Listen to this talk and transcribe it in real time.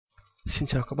Xin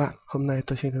chào các bạn, hôm nay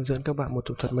tôi xin hướng dẫn các bạn một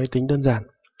thủ thuật máy tính đơn giản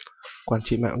quản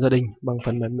trị mạng gia đình bằng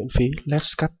phần mềm miễn phí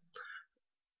NetCut.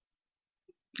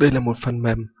 Đây là một phần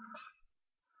mềm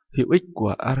hữu ích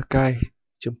của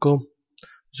archive.com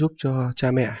giúp cho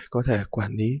cha mẹ có thể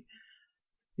quản lý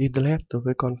Internet đối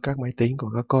với các máy tính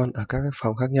của các con ở các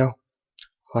phòng khác nhau,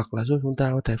 hoặc là giúp chúng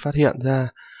ta có thể phát hiện ra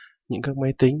những các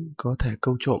máy tính có thể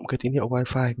câu trộm cái tín hiệu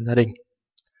Wi-Fi của gia đình.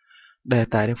 Để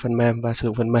tải được phần mềm và sử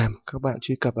dụng phần mềm, các bạn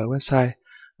truy cập vào website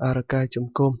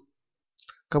archive.com.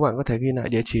 Các bạn có thể ghi lại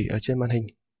địa chỉ ở trên màn hình.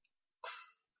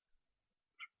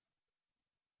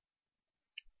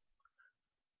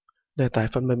 Để tải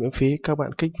phần mềm miễn phí, các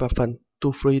bạn kích vào phần To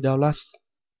Free Downloads.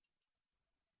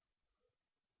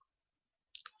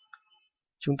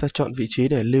 Chúng ta chọn vị trí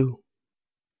để lưu.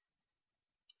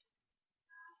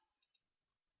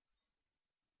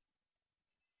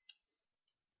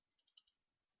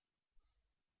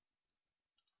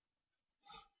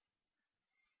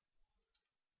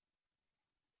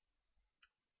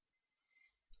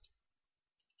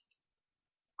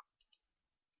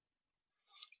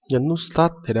 Nhấn nút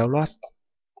Start để download.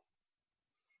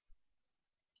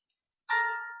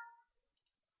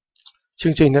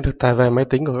 Chương trình đã được tải về máy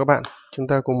tính của các bạn. Chúng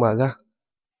ta cùng mở ra.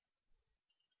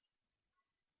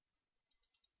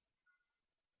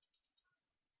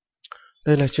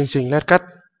 Đây là chương trình NetCut.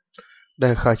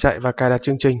 Để khởi chạy và cài đặt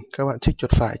chương trình, các bạn trích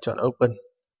chuột phải chọn Open.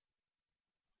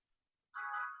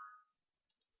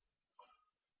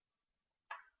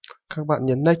 Các bạn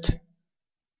nhấn Next.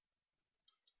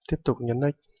 Tiếp tục nhấn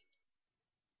Next.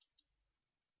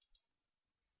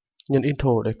 Nhấn Intro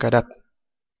để cài đặt.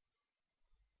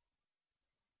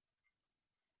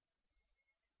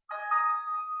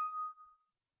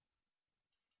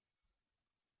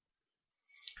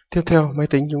 Tiếp theo, máy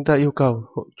tính chúng ta yêu cầu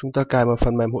chúng ta cài một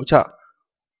phần mềm hỗ trợ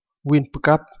Win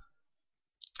Backup.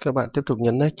 Các bạn tiếp tục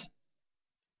nhấn Next.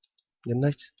 Nhấn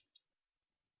Next.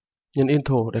 Nhấn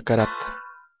Intro để cài đặt.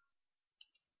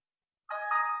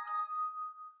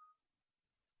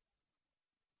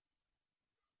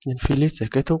 Nhấn Finish để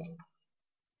kết thúc.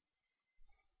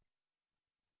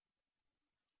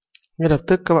 Ngay lập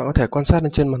tức các bạn có thể quan sát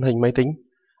lên trên màn hình máy tính.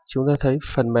 Chúng ta thấy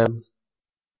phần mềm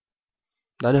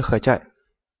đã được khởi chạy.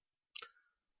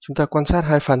 Chúng ta quan sát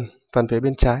hai phần phía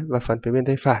bên trái và phần phía bên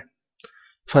tay phải.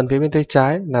 Phần phía bên tay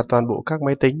trái là toàn bộ các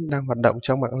máy tính đang hoạt động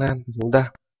trong mạng LAN của chúng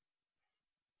ta.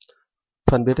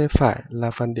 Phần phía tay phải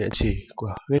là phần địa chỉ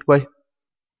của gateway.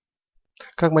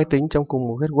 Các máy tính trong cùng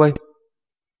một gateway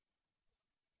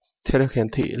sẽ được hiển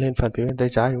thị lên phần phía bên tay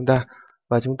trái của chúng ta,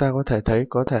 và chúng ta có thể thấy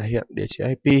có thể hiện địa chỉ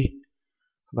IP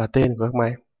và tên của các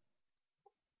máy.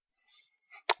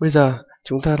 Bây giờ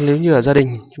chúng ta nếu như ở gia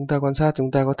đình chúng ta quan sát,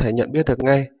 chúng ta có thể nhận biết được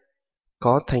ngay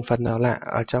có thành phần nào lạ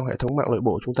ở trong hệ thống mạng nội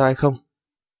bộ chúng ta hay không.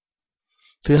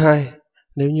 Thứ hai,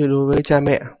 nếu như đối với cha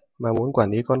mẹ mà muốn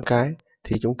quản lý con cái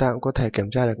thì chúng ta cũng có thể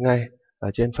kiểm tra được ngay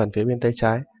ở trên phần phía bên tay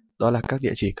trái, đó là các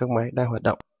địa chỉ các máy đang hoạt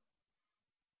động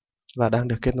và đang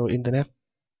được kết nối Internet.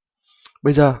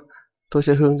 Bây giờ tôi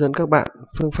sẽ hướng dẫn các bạn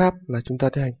phương pháp là chúng ta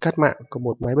tiến hành cắt mạng của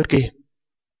một máy bất kỳ.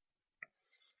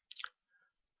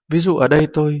 Ví dụ ở đây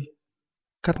tôi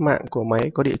cắt mạng của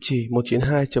máy có địa chỉ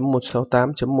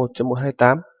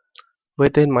 192.168.1.128 với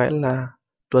tên máy là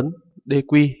Tuấn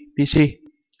DQ PC.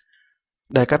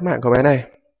 Để cắt mạng của máy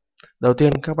này, đầu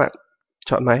tiên các bạn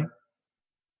chọn máy.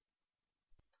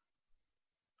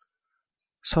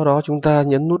 Sau đó chúng ta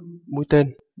nhấn nút mũi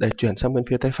tên để chuyển sang bên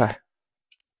phía tay phải.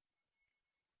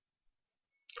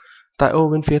 Tại ô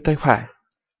bên phía tay phải,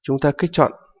 chúng ta kích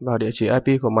chọn vào địa chỉ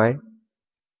IP của máy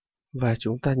và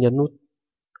chúng ta nhấn nút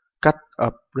Cut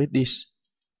or Redish.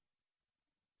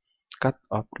 Cut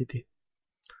or Redish.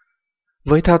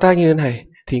 Với thao tác như thế này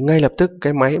thì ngay lập tức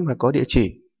cái máy mà có địa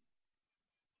chỉ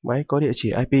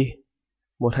IP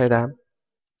 128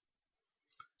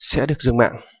 sẽ được dừng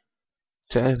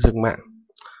mạng,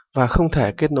 và không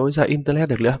thể kết nối ra Internet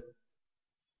được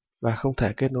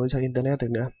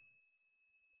nữa.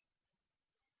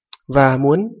 Và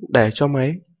muốn để cho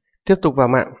máy tiếp tục vào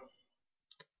mạng,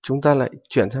 chúng ta lại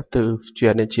chuyển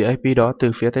địa chỉ IP đó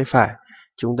từ phía tay phải,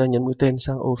 chúng ta nhấn mũi tên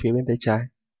sang ô phía bên tay trái.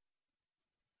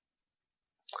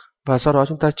 Và sau đó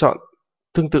chúng ta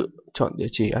tương tự chọn địa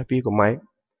chỉ IP của máy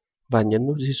và nhấn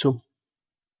nút resume.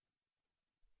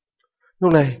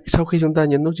 Lúc này, sau khi chúng ta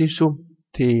nhấn nút resume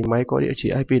thì máy có địa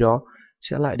chỉ IP đó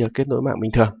sẽ lại được kết nối mạng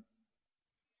bình thường.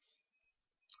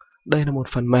 Đây là một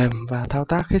phần mềm và thao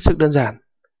tác hết sức đơn giản.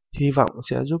 Hy vọng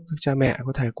sẽ giúp các cha mẹ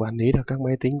có thể quản lý được các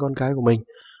máy tính con cái của mình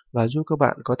và giúp các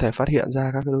bạn có thể phát hiện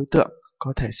ra các đối tượng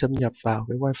có thể xâm nhập vào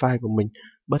cái Wi-Fi của mình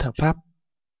bất hợp pháp.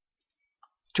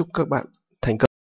 Chúc các bạn thành công.